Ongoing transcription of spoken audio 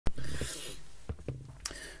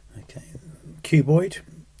cuboid,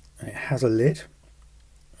 and it has a lid.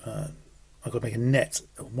 I've got to make a net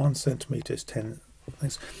of 1 centimetre is 10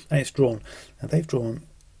 things, and it's drawn. Now they've drawn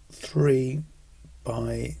 3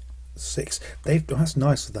 by 6. That's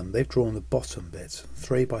nice of them. They've drawn the bottom bit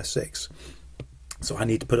 3 by 6. So I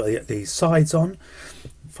need to put the sides on.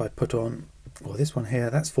 If I put on, well, this one here,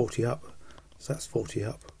 that's 40 up. So that's 40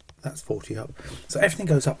 up. That's 40 up. So everything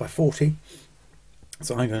goes up by 40.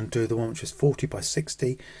 So I'm going to do the one which is 40 by 60.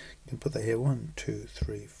 You can put that here. 1, 2,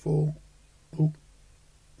 3, 4. Ooh.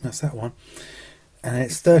 That's that one, and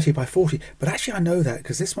it's 30 by 40. But actually I know that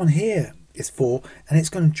because this one here is 4, and it's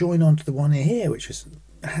going to join onto the one here, which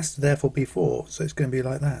has to therefore be 4. So it's going to be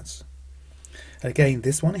like that. And again,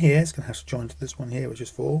 this one here is going to have to join to this one here, which is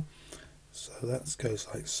 4. So that goes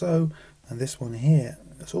like so. And this one here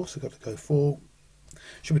has also got to go 4.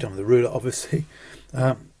 Should be done with a ruler, obviously.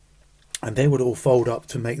 And they would all fold up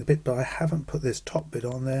to make the bit, but I haven't put this top bit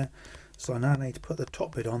on there. So I now need to put the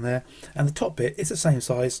top bit on there, and the top bit is the same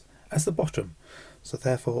size as the bottom. So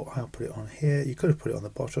therefore I'll put it on here. You could have put it on the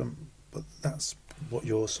bottom, but that's what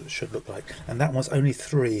yours should look like. And that one's only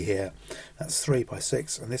 3 here. That's 3 by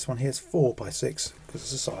 6, and this one here is 4 by 6 because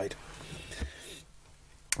it's a side.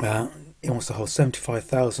 It wants to hold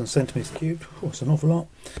 75,000 centimetres cubed. Oh, it's an awful lot.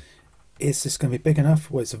 Is this going to be big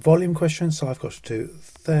enough? Well, it's a volume question, so I've got to do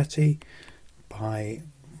 30 by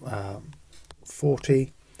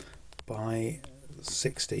 40 by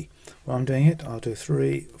 60. While I'm doing it, I'll do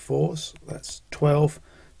 3 4s, that's 12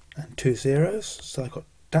 and 2 zeros. So I've got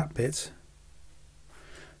that bit,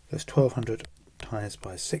 that's 1200 times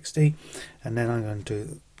by 60, and then I'm going to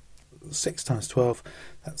do 6 times 12,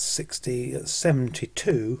 that's 60, that's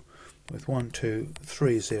 72 with 1, 2,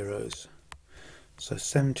 3 zeros. So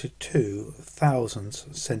 72,000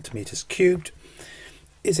 centimetres cubed.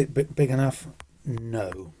 Is it big enough?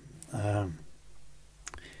 No.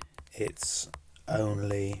 It's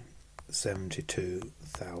only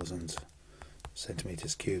 72,000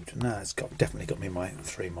 centimetres cubed. Now it's definitely got me my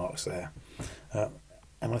 3 marks there.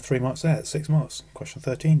 And my 3 marks there, 6 marks. Question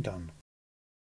 13 done.